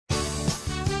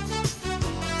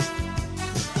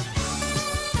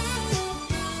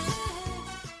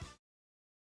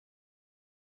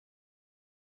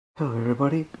Hello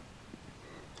everybody,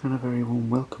 and a very warm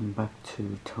welcome back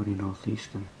to Tony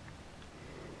Northeastern.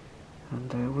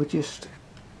 And we're just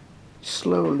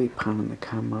slowly panning the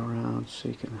camera around so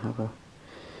you can have a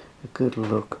good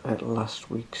look at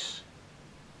last week's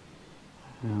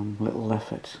little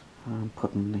effort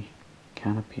putting the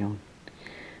canopy on.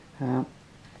 I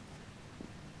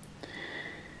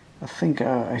think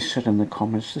I said in the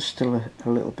comments there's still a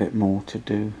little bit more to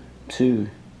do to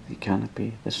the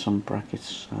canopy. There's some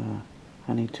brackets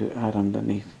I need to add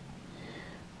underneath,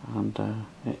 and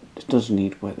it does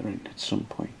need weathering at some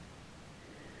point.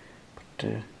 But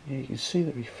yeah, you can see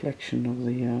the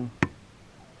reflection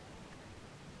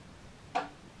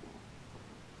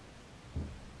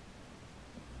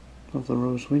of the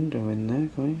rose window in there,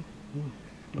 going. Yeah,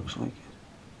 looks like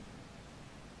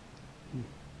it.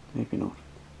 Maybe not.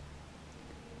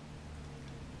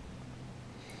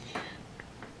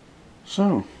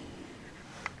 So,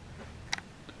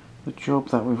 the job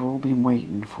that we've all been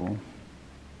waiting for.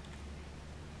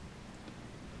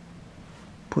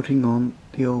 Putting on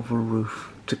the oval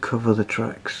roof to cover the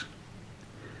tracks.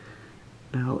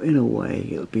 Now, in a way,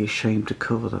 it'll be a shame to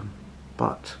cover them,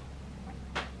 but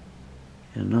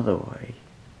in another way,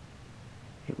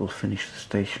 it will finish the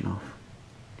station off.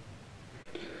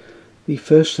 The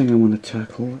first thing I want to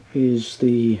tackle is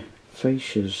the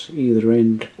fascias either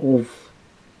end of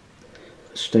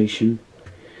the station,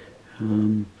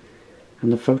 and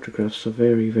the photographs are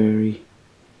very, very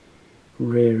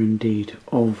rare indeed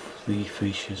of the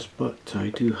fascias, but I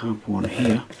do have one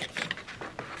here.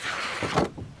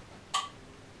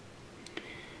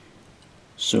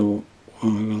 So I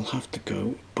will have to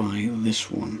go by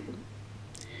this one,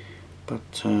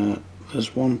 but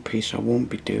there's one piece I won't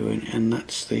be doing, and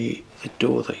that's the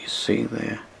door that you see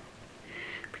there,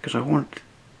 because I want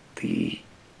the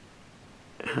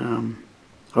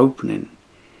opening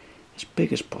as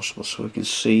big as possible so we can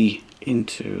see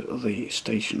into the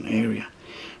station area.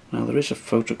 Now, there is a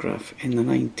photograph in the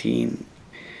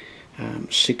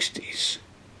 1960s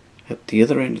at the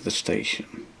other end of the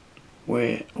station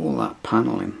where all that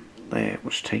panelling there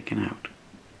was taken out,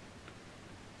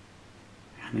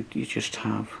 and you just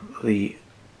have the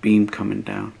beam coming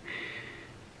down.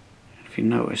 If you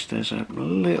notice, there's a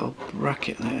little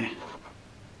bracket there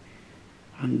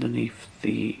underneath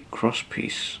the cross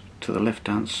piece to the left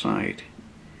hand side,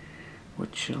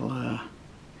 which I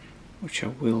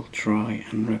will try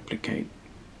and replicate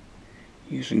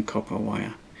using copper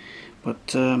wire.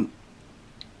 But so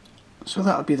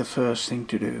that would be the first thing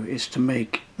to do, is to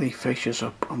make the fascias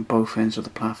up on both ends of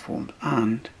the platform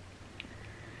and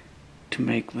to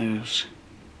make those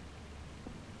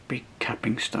big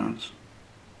capping stones.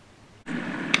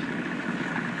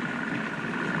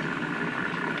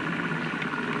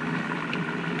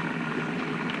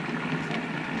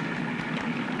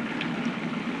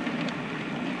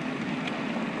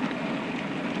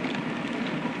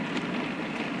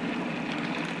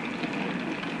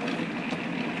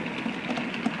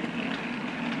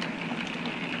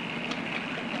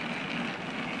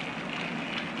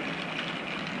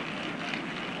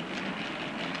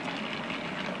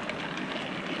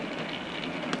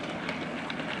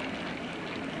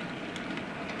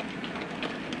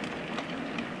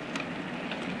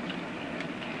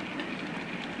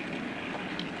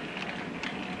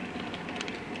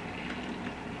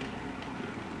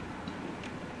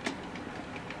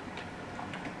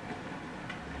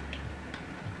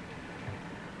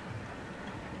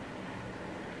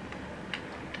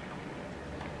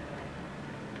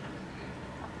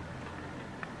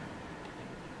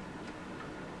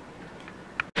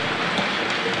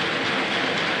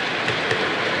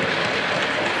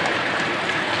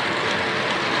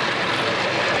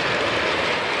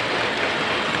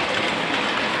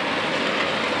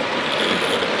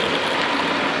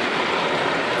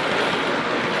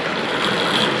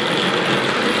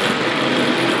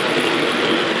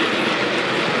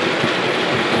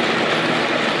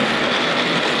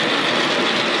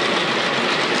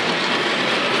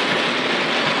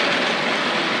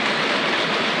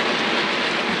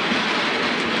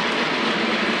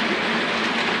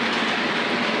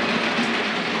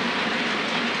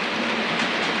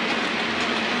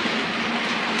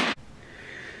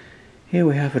 Here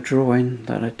we have a drawing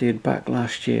that I did back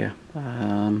last year.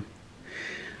 As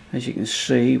you can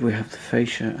see, we have the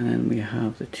fascia, and then we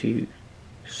have the two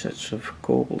sets of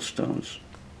cobblestones,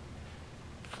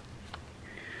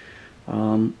 which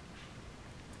I'm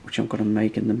going to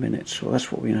make in a minute. So that's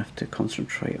what we have to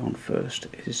concentrate on first,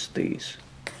 is these.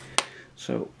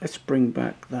 So let's bring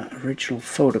back that original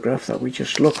photograph that we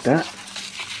just looked at,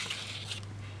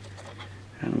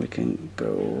 and we can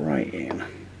go right in.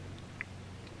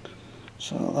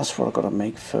 So that's what I've got to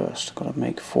make first. I've got to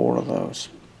make 4 of those.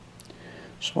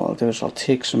 So what I'll do is I'll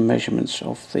take some measurements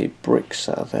of the bricks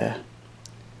that are there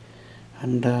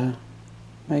and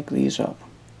make these up.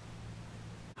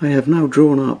 I have now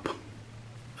drawn up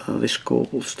this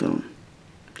cobblestone.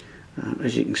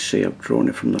 As you can see, I've drawn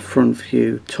it from the front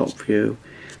view, top view.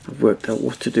 I've worked out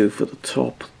what to do for the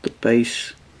top, the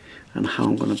base, and how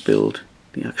I'm going to build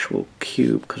the actual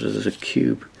cube, because there's a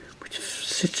cube which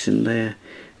sits in there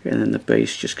and then the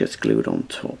base just gets glued on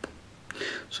top.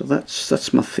 So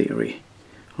that's my theory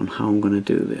on how I'm going to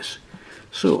do this.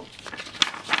 So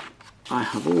I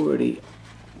have already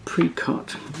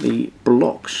pre-cut the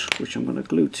blocks which I'm going to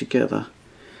glue together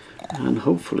and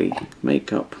hopefully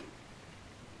make up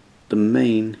the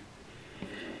main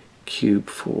cube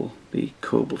for the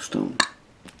cobblestone.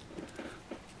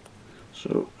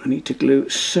 So I need to glue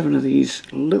 7 of these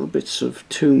little bits of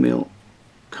 2mm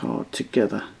card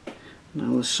together.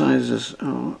 Now the sizes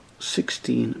are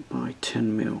 16 by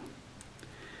 10mm.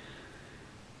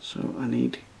 So I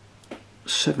need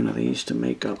 7 of these to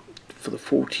make up for the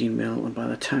 14mm, and by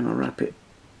the time I wrap it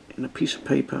in a piece of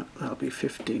paper, that'll be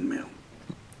 15mm.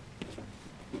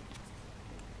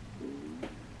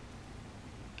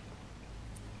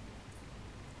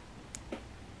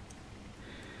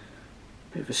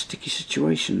 Bit of a sticky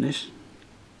situation this.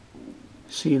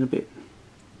 See you in a bit.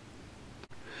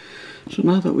 So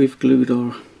now that we've glued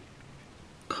our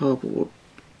cardboard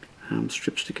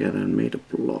strips together and made a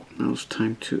block, now it's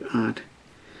time to add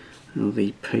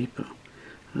the paper.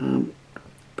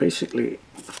 Basically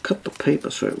I've cut the paper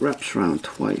so it wraps around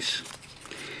twice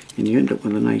and you end up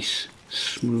with a nice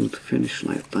smooth finish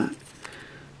like that.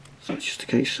 So it's just a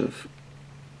case of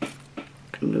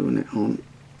gluing it on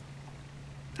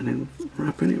and then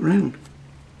wrapping it round.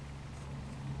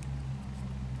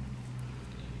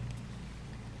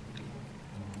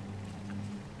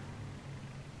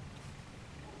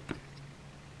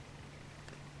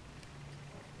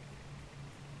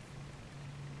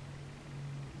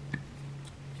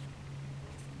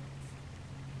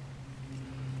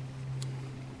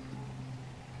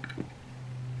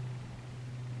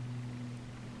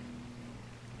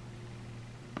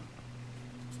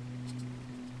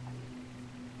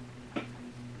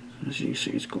 As you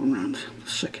see, it's going round the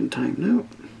second time now.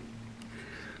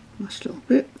 Last little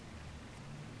bit.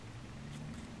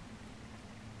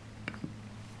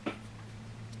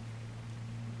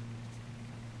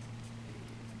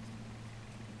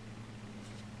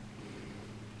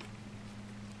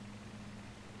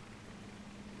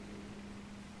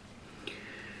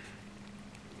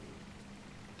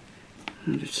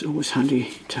 And it's always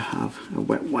handy to have a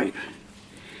wet wipe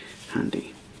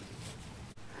handy.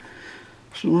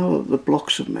 So now that the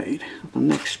blocks are made, the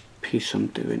next piece I'm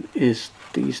doing is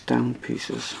these down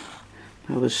pieces.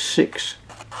 Now there's 6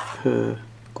 per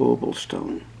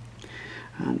cobblestone,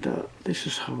 and this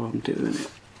is how I'm doing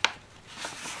it.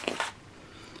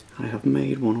 I have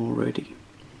made one already.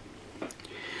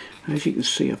 As you can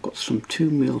see, I've got some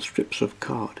 2mm strips of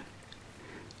card,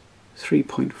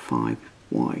 3.5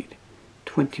 wide,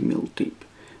 20mm deep.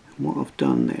 And what I've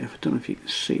done there, I don't know if you can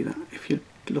see that, if you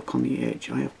look on the edge,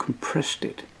 I have compressed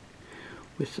it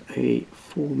with a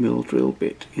 4mm drill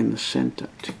bit in the centre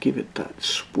to give it that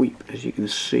sweep, as you can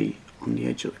see on the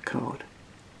edge of the card.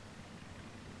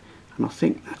 And I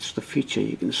think that's the feature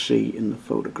you can see in the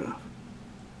photograph.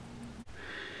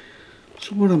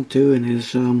 So what I'm doing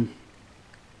is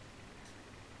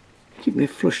keeping it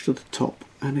flush to the top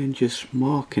and then just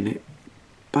marking it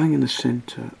bang in the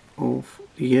centre of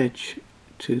the edge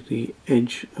to the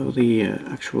edge of the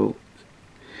actual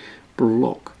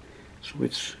block, so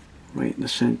it's right in the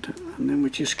centre, and then we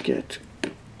just get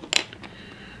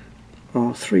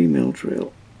our 3mm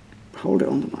drill, hold it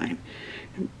on the line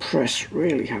and press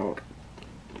really hard.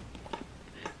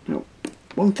 Now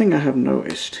one thing I have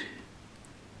noticed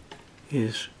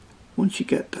is once you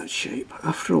get that shape,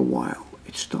 after a while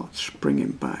it starts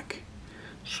springing back,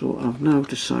 so I've now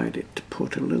decided to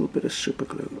put a little bit of super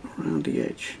glue around the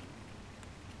edge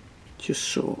just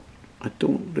so I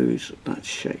don't lose that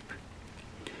shape.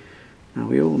 Now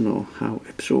we all know how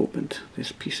absorbent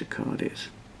this piece of card is.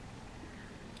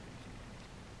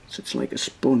 So it's like a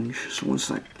sponge, so once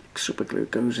that super glue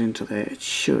goes into there, it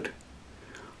should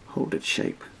hold its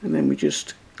shape, and then we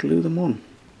just glue them on,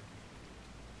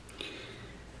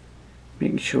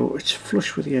 making sure it's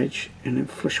flush with the edge and then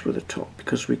flush with the top,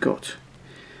 because we got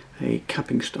a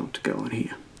capping stone to go on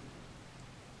here.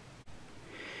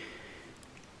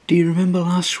 Do you remember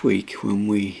last week when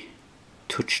we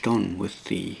touched on with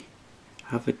the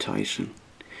advertising?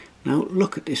 Now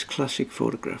look at this classic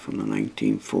photograph from the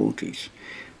 1940s.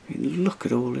 I mean, look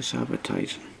at all this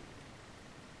advertising.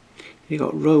 You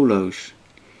got Rolos,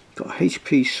 you got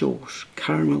HP sauce,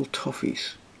 caramel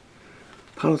toffees,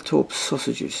 Palatorp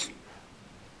sausages,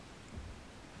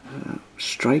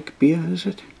 Strike beer, is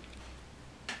it?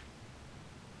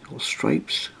 Or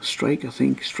Stripes, Strike, I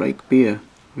think, Strike beer.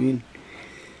 I mean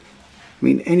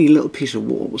any little piece of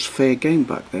wall was fair game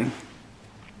back then.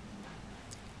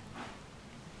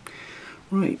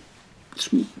 Right,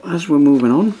 as we're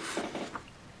moving on,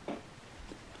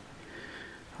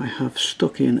 I have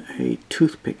stuck in a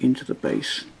toothpick into the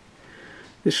base.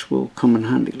 This will come in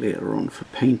handy later on for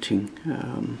painting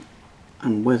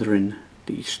and weathering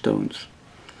these stones.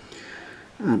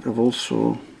 And I've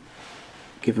also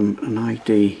given an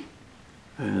ID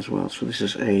as well. So this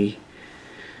is A,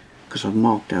 because I've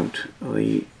marked out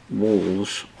the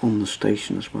walls on the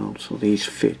station as well. So these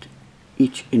fit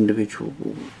each individual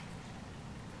wall.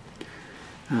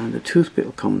 And the toothpick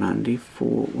will come in handy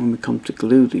for when we come to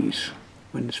glue these,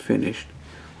 when it's finished,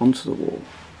 onto the wall.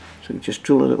 So you just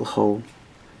drill a little hole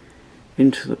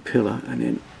into the pillar and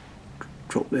then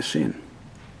drop this in.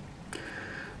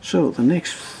 So the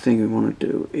next thing we want to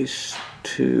do is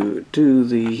to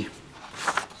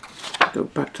go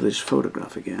back to this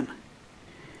photograph again,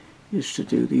 is to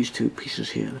do these two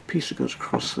pieces here. The piece that goes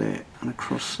across there and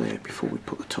across there before we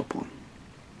put the top on.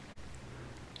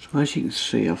 So as you can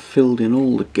see, I've filled in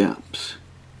all the gaps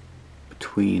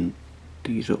between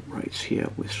these uprights here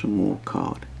with some more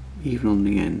card, even on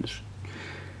the ends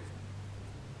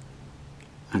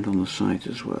and on the sides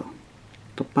as well.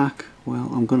 The back,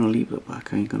 well, I'm going to leave the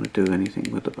back. I ain't going to do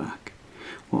anything with the back.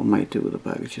 What I might do with the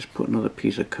back is just put another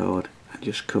piece of card and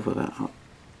just cover that up,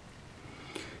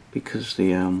 because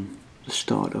the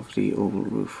start of the oval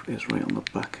roof is right on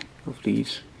the back of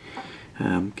these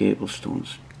gable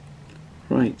stones.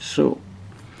 Right, so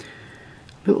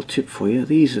little tip for you,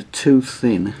 these are too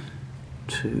thin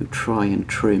to try and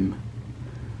trim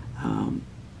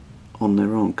on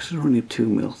their own, because they're only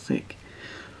 2mm thick.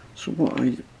 So what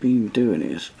I've been doing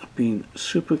is I've been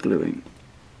super gluing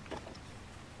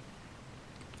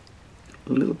a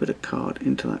little bit of card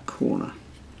into that corner,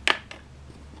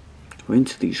 or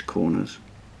into these corners,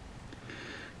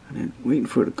 and then waiting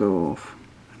for it to go off,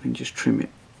 and then just trim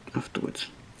it afterwards.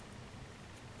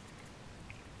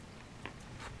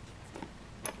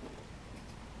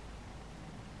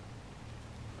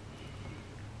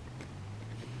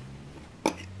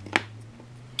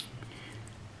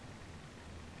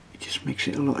 Makes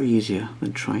it a lot easier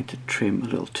than trying to trim a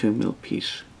little 2mm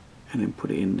piece and then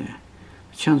put it in there.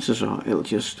 The chances are it'll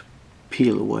just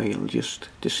peel away, it'll just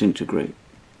disintegrate.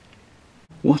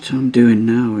 What I'm doing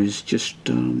now is just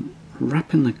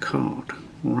wrapping the card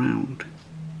around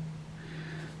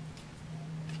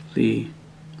the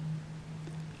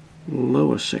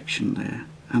lower section there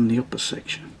and the upper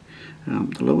section.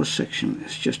 The lower section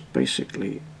is just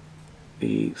basically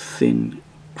the thin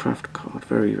craft card,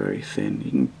 very very thin.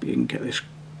 You can get this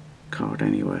card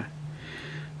anywhere,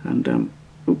 and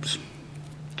oops,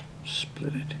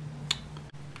 split it.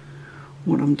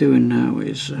 What I'm doing now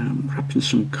is wrapping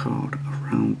some card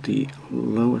around the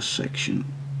lower section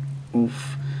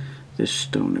of this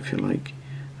stone, if you like,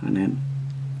 and then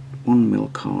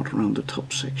 1mm card around the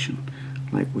top section,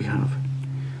 like we have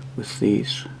with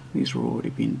these. These are already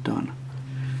been done.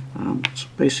 So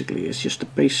basically it's just a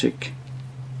basic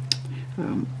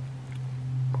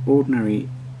ordinary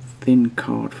thin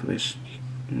card for this.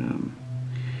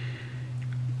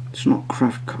 It's not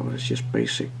craft card, it's just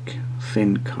basic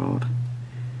thin card.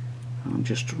 I'm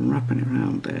just wrapping it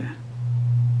around there.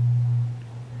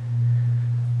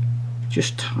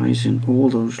 Just ties in all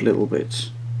those little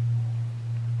bits,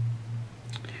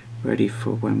 ready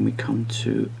for when we come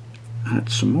to add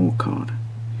some more card,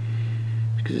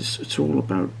 because it's all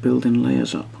about building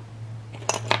layers up.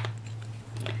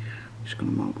 Just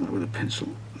going to mark that with a pencil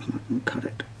and cut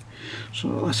it.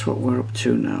 So that's what we're up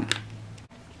to now.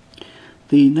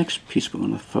 The next piece we're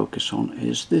going to focus on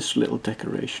is this little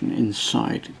decoration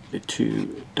inside the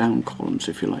two down columns,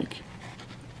 if you like.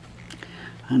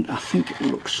 And I think it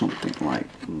looks something like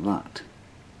that.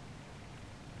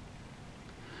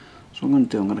 So what I'm going to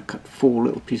do, I'm going to cut 4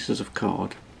 little pieces of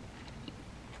card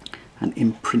and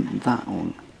imprint that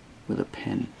on with a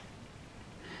pen,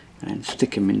 and then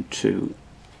stick them into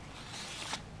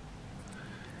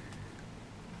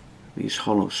these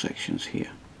hollow sections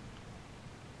here.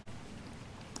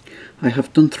 I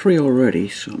have done 3 already,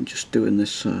 so I'm just doing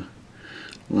this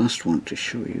last one to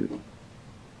show you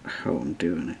how I'm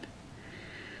doing it.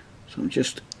 So I'm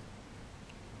just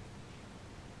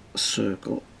a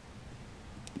circle,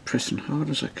 pressing hard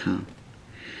as I can,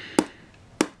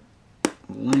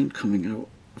 a line coming out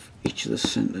of each of the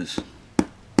centres,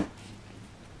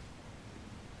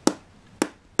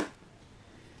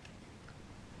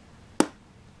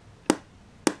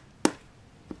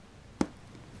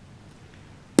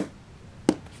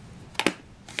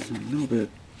 a little bit of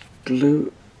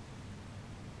glue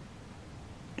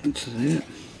into there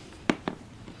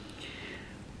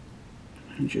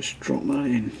and just drop that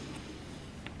in.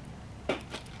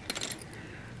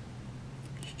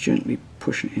 Just gently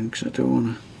pushing it in because I don't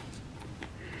want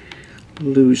to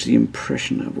lose the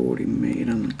impression I've already made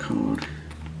on the card.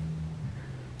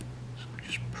 So I'm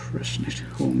just pressing it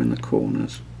home in the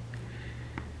corners,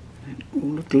 and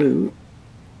all the glue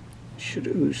should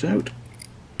ooze out,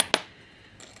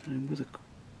 and with a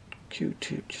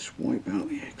Q-tip just wipe out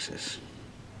the excess.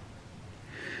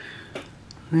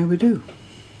 There we do.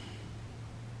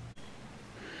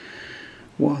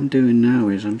 What I'm doing now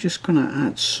is I'm just going to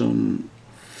add some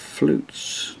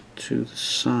flutes to the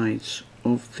sides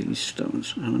of these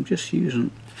stones, and I'm just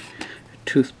using a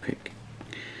toothpick,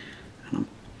 and I'm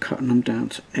cutting them down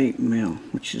to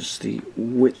 8mm, which is the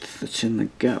width that's in the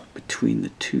gap between the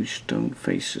two stone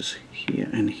faces here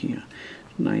and here.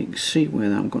 Now you can see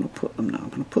where I'm going to put them now. I'm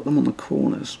going to put them on the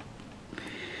corners,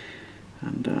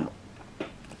 and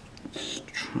just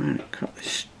trying to cut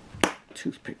this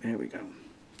toothpick. There we go.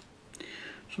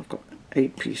 So I've got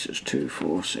 8 pieces, 2,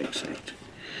 4, 6, 8.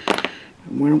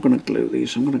 And where I'm going to glue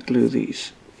these, I'm going to glue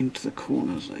these into the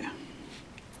corners there.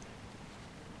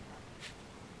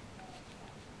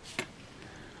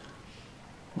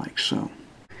 Like so.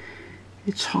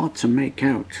 It's hard to make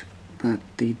out that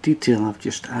the detail I've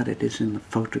just added is in the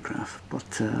photograph,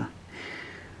 but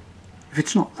if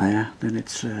it's not there, then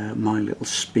it's my little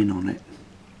spin on it.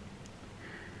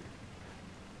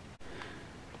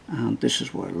 And this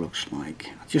is what it looks like.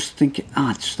 I just think it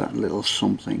adds that little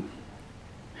something,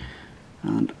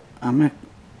 and I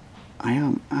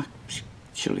am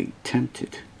actually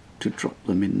tempted to drop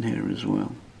them in there as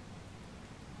well.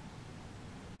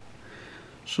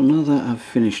 So now that I've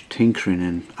finished tinkering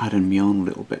and adding my own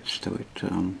little bits to it,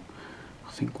 I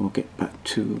think we'll get back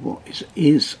to what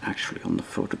is actually on the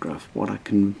photograph, what I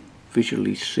can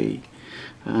visually see.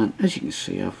 And as you can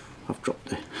see, I've dropped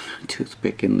the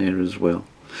toothpick in there as well,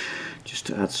 just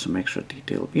to add some extra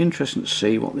detail. It'll be interesting to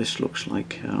see what this looks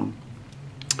like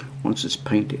once it's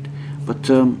painted. But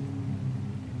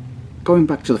going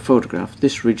back to the photograph,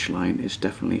 this ridge line is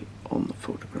definitely on the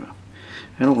photograph,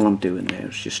 and all I'm doing there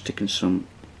is just sticking some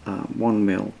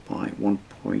 1mm by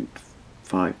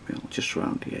 1.5mm just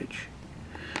around the edge.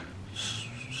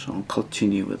 So I'll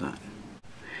continue with that.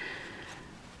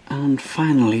 And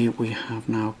finally we have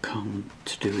now come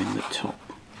to doing the top.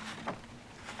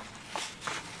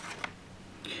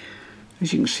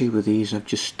 As you can see with these, I've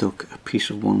just stuck a piece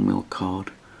of 1mm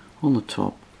card on the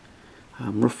top,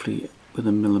 roughly with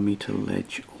a millimetre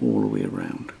ledge all the way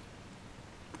around,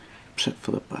 except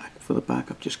for the back. For the back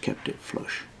I've just kept it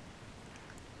flush.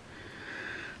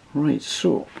 Right,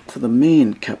 so for the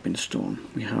main capping stone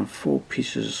we have 4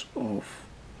 pieces of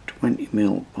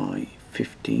 20mm by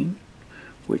 15,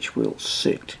 which will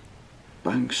sit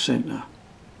bang centre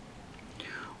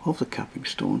of the capping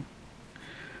stone.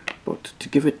 But to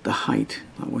give it the height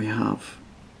that we have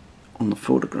on the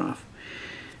photograph,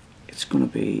 it's going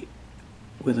to be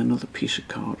with another piece of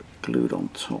card glued on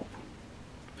top.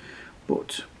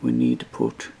 But we need to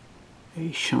put a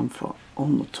chamfer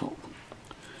on the top.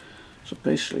 So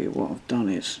basically what I've done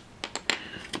is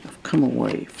I've come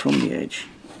away from the edge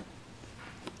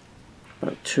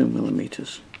about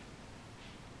 2mm,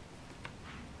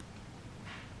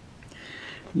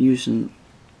 using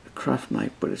a craft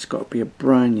knife, but it's got to be a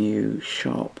brand new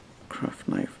sharp craft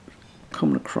knife,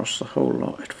 coming across the whole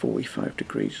lot at 45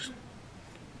 degrees,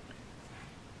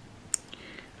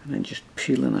 and then just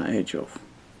peeling that edge off.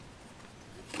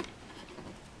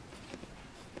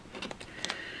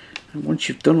 And once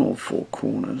you've done all 4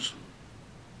 corners,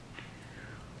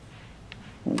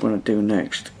 what I'm going to do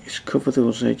next is cover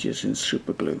those edges in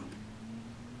super glue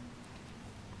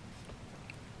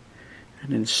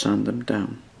and then sand them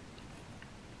down.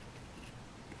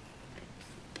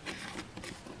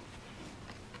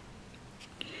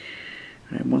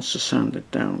 And then once they're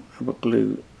sanded down, I will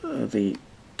glue the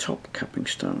top capping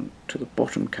stone to the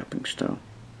bottom capping stone,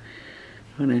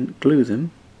 and then glue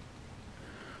them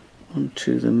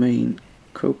onto the main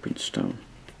coping stone.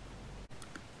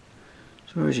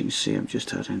 So as you can see, I'm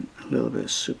just adding a little bit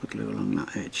of super glue along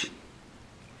that edge.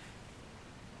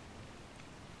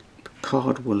 The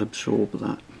card will absorb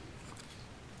that,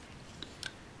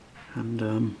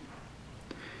 and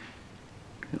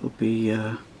it'll be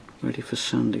ready for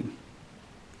sanding.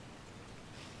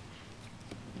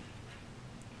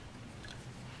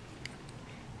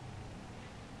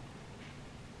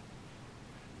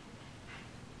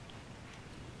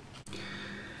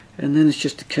 And then it's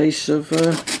just a case of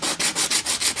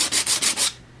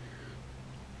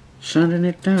sanding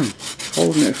it down,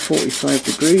 holding it at 45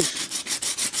 degrees,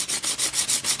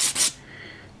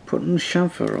 putting the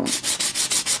chamfer on.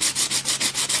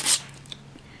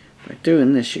 By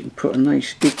doing this you can put a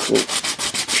nice equal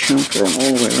chamfer on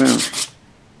all the way around.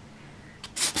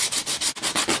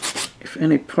 If at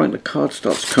any point the card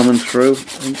starts coming through,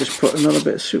 then just put another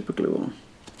bit of super glue on.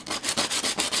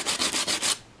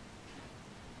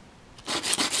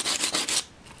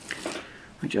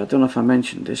 I don't know if I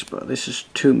mentioned this, but this is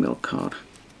 2mm card.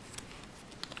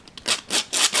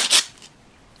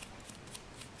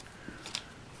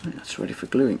 Right, that's ready for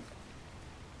gluing.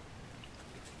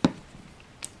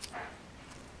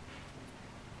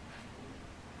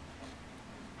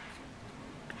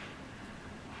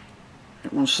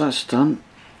 Once that's done,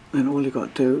 then all you've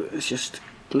got to do is just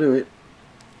glue it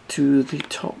to the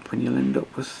top, and you'll end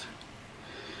up with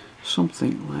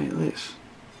something like this.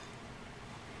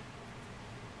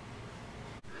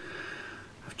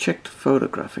 I've checked the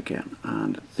photograph again,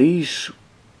 and these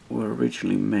were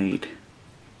originally made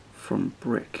from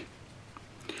brick,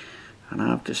 and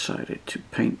I've decided to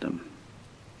paint them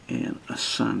in a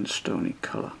sandstony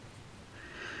colour.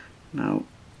 Now,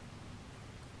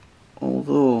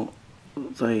 although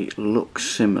they look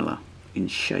similar in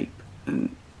shape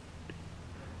and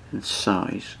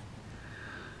size,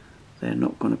 they're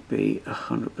not going to be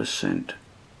 100%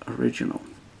 original,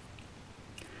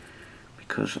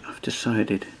 because I've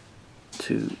decided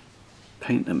to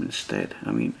paint them instead.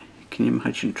 I mean, can you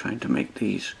imagine trying to make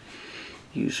these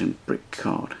using brick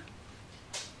card?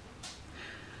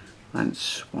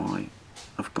 That's why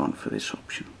I've gone for this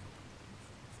option.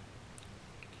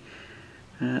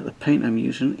 The paint I'm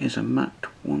using is a matte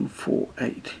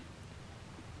 148,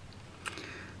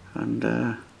 and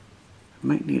I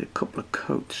might need a couple of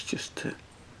coats just to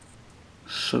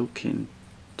soak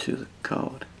into the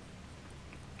card.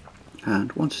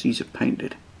 And once these are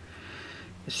painted,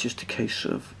 it's just a case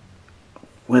of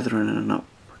weathering them up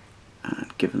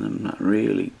and giving them that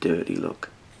really dirty look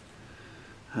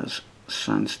as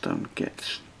sandstone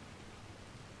gets.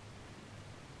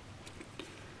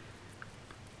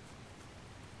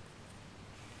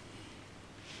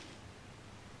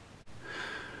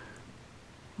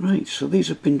 Right, so these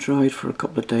have been dried for a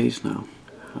couple of days now.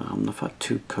 I've had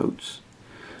 2 coats,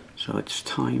 so it's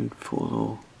time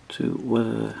for to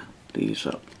weather these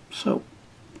up. So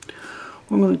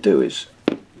what I'm going to do is,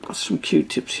 I've got some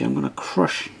Q-tips here. I'm going to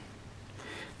crush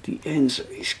the ends of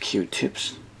these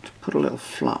Q-tips to put a little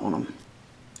flat on them.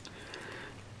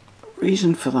 The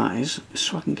reason for that is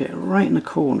so I can get right in the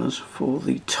corners for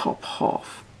the top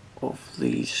half of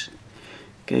these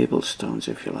gable stones,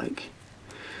 if you like,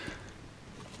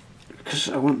 because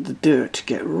I want the dirt to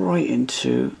get right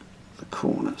into the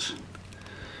corners.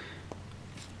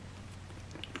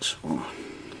 So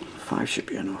 5 should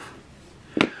be enough.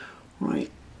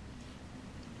 Right,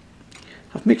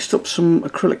 I've mixed up some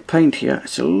acrylic paint here.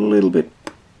 It's a little bit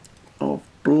of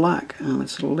black and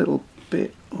it's a little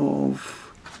bit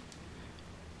of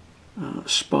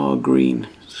spar green.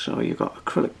 So you've got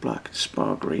acrylic black and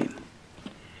spar green.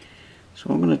 So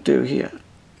what I'm going to do here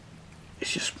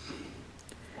is just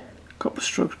a couple of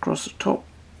strokes across the top,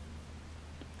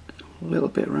 a little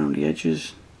bit around the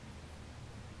edges,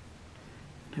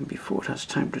 and before it has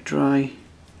time to dry,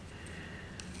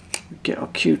 we get our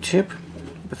Q-tip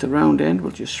with the round end.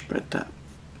 We'll just spread that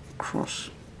across,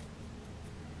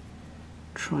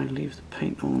 try and leave the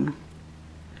paint on.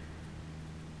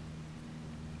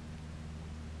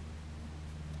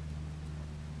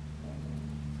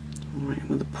 Alright,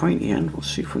 with the pointy end we'll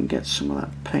see if we can get some of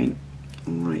that paint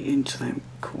right into them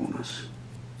corners,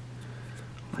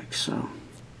 like so.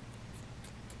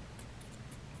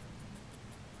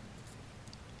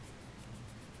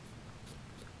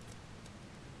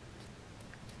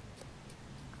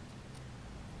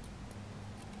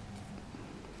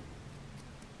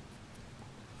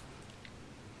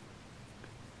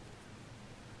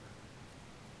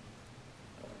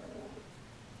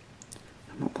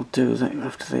 What we'll do then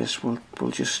after this, we'll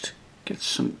just get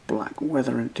some black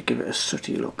weathering to give it a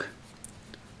sooty look.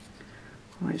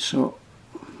 Right, so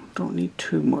don't need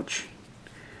too much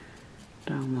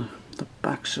down the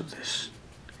backs of this,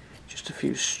 just a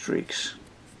few streaks.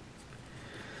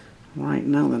 Right,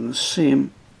 now then the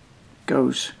same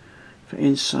goes for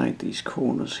inside these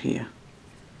corners here,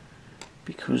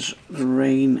 because the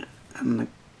rain and the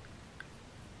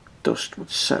dust would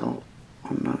settle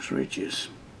on those ridges.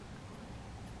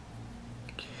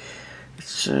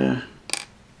 It's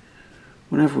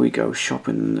whenever we go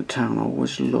shopping in the town, I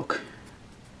always look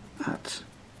at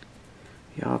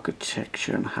the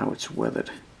architecture and how it's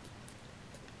weathered,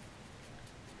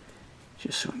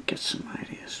 just so I can get some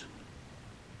ideas.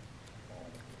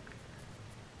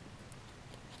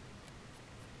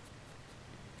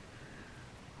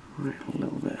 Right, a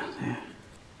little bit there,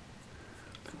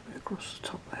 a little bit across the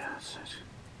top there, that's it.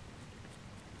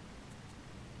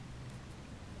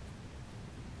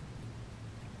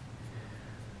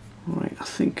 Right, I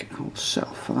think I'll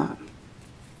settle for that.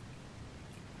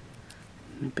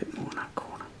 A bit more in that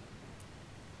corner.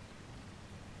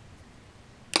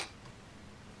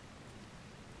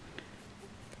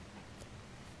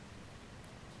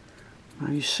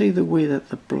 Now you see the way that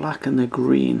the black and the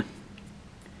green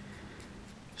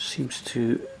seems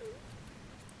to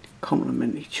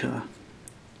complement each other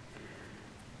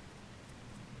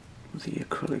with the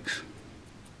acrylics.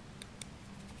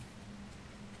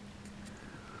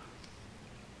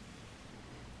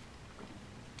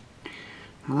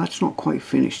 Now that's not quite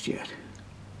finished yet,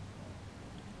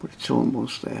 but it's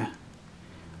almost there.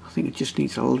 I think it just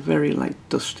needs a very light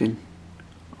dusting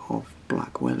of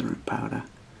black weathering powder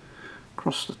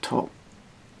across the top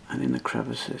and in the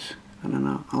crevices, and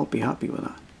then I'll be happy with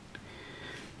that.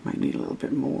 Might need a little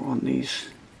bit more on these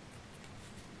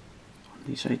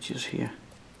edges here.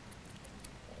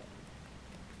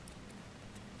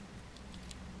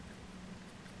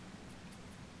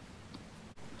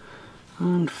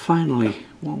 And finally,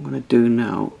 what I'm going to do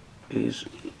now is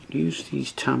use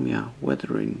these Tamiya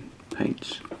weathering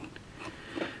paints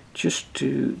just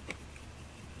to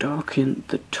darken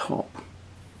the top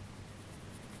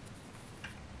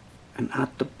and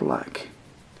add the black,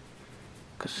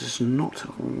 because there's not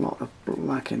a lot of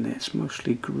black in there, it's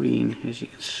mostly green as you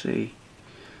can see.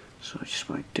 So just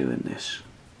by doing this,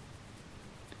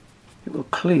 it will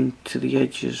cling to the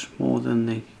edges more than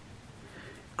the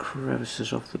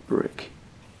crevices of the brick,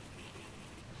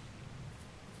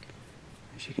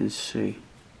 as you can see.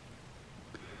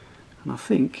 And I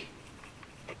think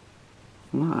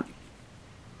that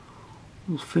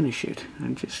will finish it,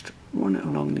 and just run it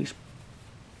along these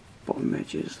bottom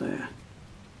edges there.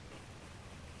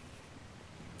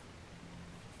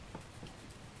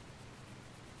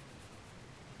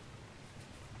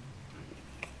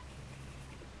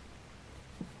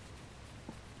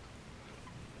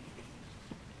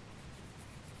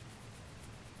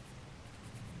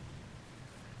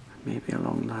 Maybe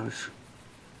along those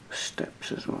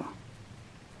steps as well.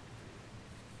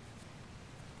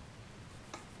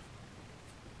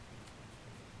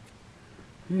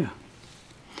 Yeah,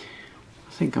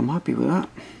 I think I'm happy with that.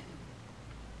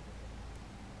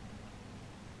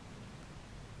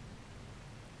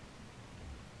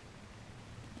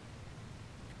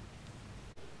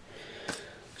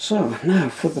 So now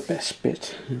for the best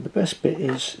bit. The best bit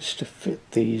is to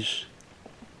fit these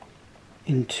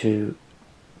into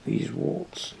these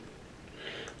walls.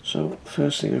 So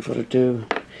first thing I've got to do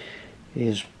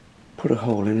is put a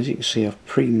hole in. As you can see, I've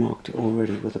pre-marked it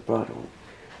already with a brad.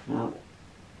 Now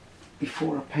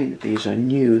before I painted these, I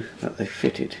knew that they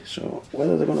fitted, so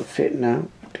whether they're going to fit now,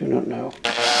 I do not know.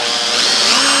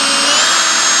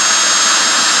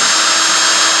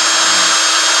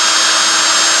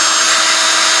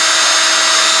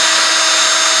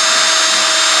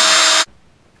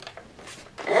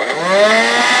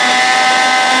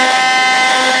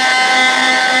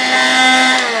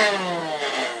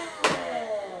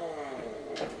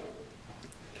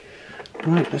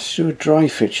 Right, let's do a dry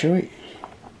fit, shall we?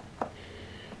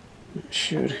 That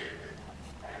should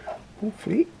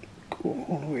hopefully go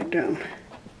all the way down,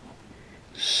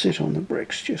 sit on the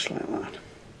bricks just like that.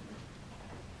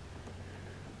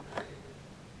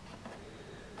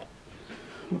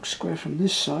 Looks square from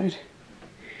this side,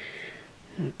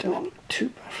 and don't look too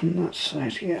bad from that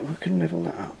side. Yeah, we can level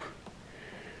that up.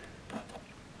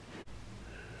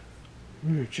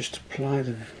 Just apply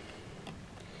the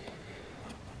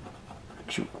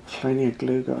plenty of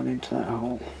glue going into that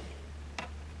hole.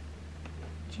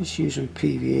 Just using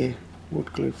PVA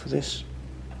wood glue for this.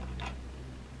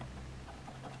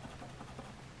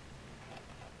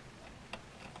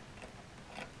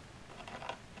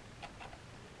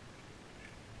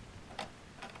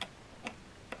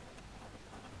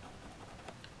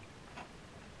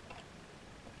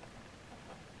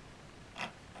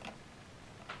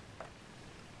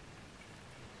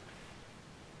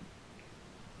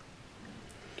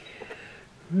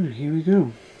 Right, here we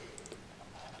go.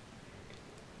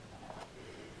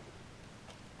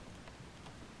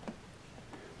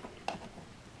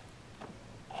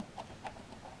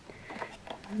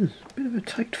 It's a bit of a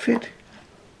tight fit.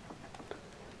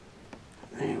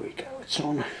 There we go, it's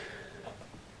on.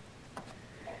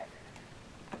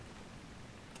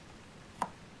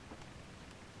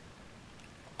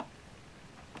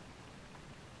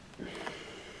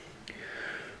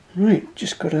 Right,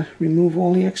 just got to remove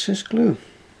all the excess glue.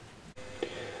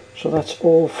 So that's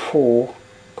all four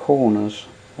corners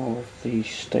of the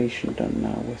station done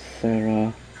now with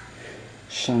their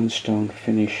sandstone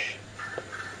finish,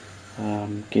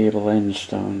 gable end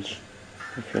stones,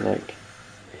 if you like.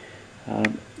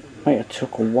 Might have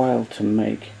took a while to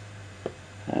make,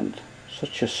 and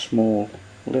such a small,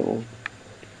 little,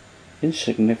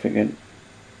 insignificant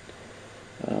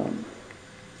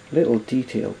little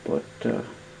detail, but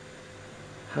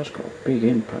has got a big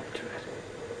impact to it.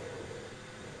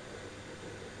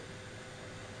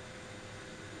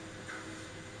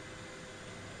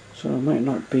 So it might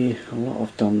not be a lot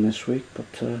of done this week, but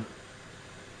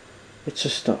it's a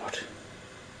start.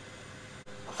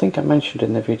 I think I mentioned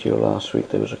in the video last week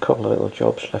there was a couple of little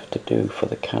jobs left to do for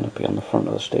the canopy on the front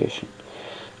of the station,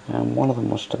 and one of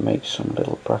them was to make some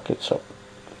little brackets up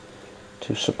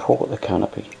to support the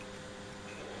canopy.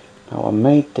 Now I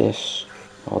made this,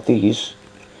 or these,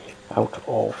 out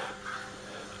of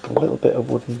a little bit of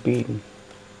wooden beading,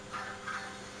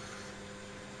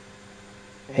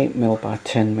 8mm by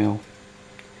 10mm,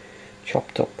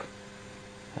 chopped up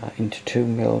into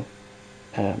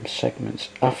 2mm segments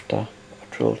after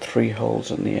I drilled 3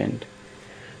 holes in the end.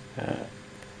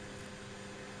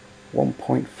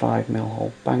 1.5mm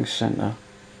hole bang centre,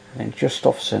 and then just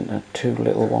off centre 2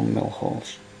 little 1mm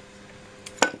holes.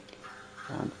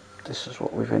 And this is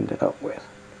what we've ended up with.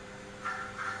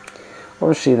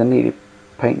 Obviously they needed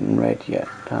painting red yet,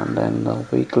 and then they'll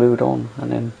be glued on,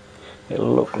 and then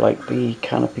it'll look like the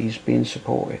canopy's being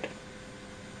supported.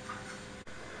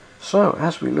 So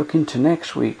as we look into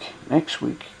next week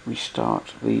we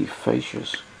start the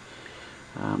fascias.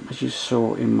 As you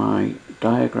saw in my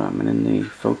diagram and in the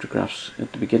photographs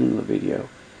at the beginning of the video.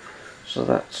 So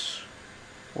that's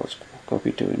what we'll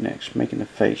be doing next, making the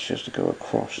fascias to go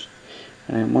across,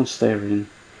 and then once they're in,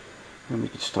 then we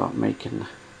can start making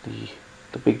the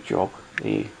big job,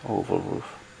 the oval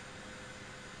roof.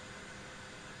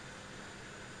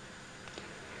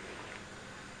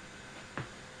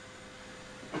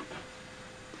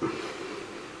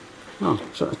 Oh,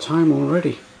 it's at a time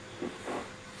already.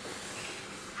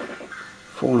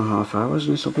 4.5 hours,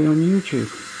 and this will be on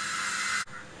YouTube.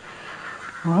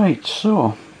 Right,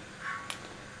 so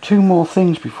 2 more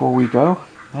things before we go.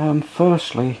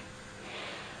 Firstly,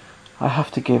 I have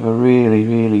to give a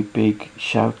really big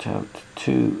shout out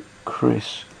to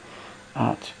Chris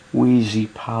at Wheezy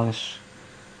Palace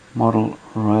Model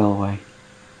Railway.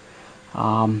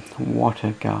 What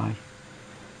a guy.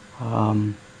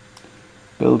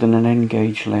 Building an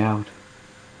N-gauge layout,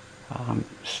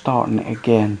 starting it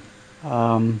again.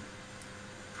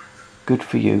 Good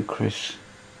for you, Chris.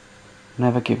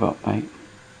 Never give up, mate.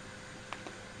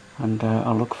 And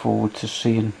I look forward to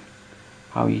seeing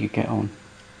how you get on.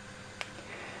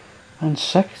 And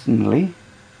secondly,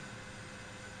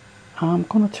 I'm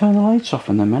going to turn the lights off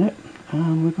in a minute,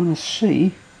 and we're going to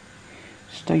see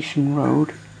Station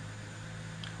Road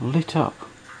lit up,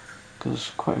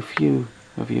 because quite a few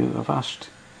of you have asked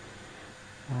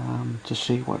to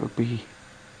see what it would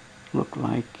look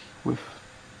like with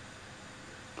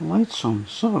the lights on.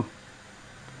 So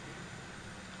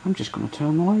I'm just going to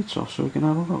turn the lights off so we can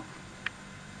have a look.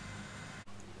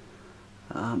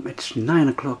 It's 9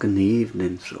 o'clock in the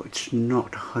evening, so it's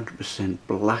not 100%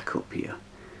 black up here,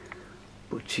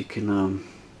 but you can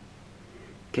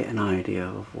get an idea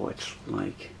of what it's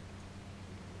like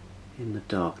in the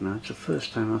dark. Now, it's the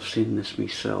first time I've seen this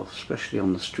myself, especially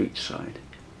on the street side.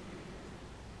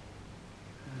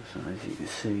 So as you can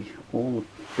see, all the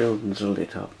buildings are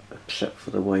lit up except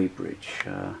for the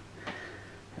weighbridge.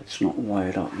 It's not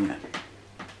wired up yet.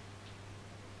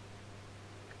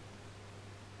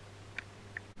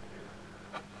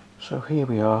 So here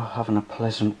we are, having a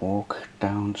pleasant walk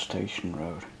down Station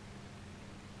Road.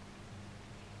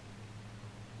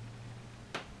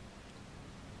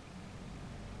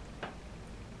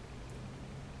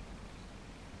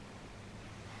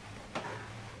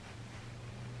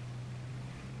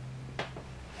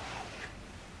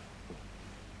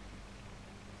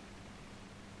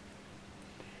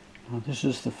 Now this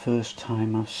is the first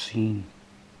time I've seen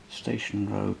Station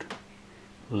Road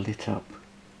lit up.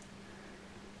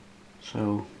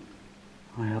 So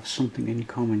I have something in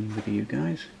common with you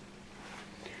guys,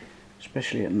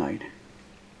 especially at night.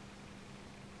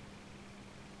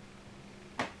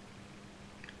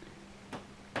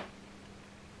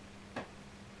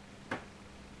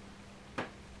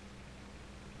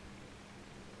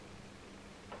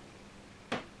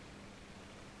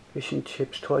 Fish and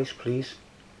chips twice, please.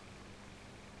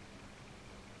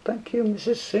 Thank you,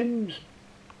 Mrs. Sims.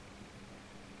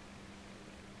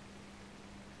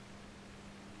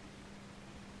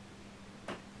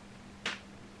 I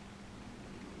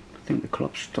think the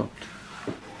clock stopped.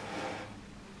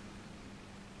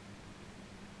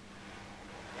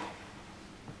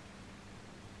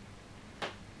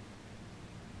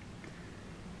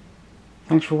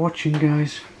 Thanks for watching,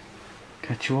 guys.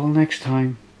 Catch you all next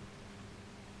time.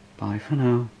 Bye for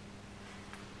now.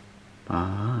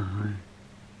 Bye.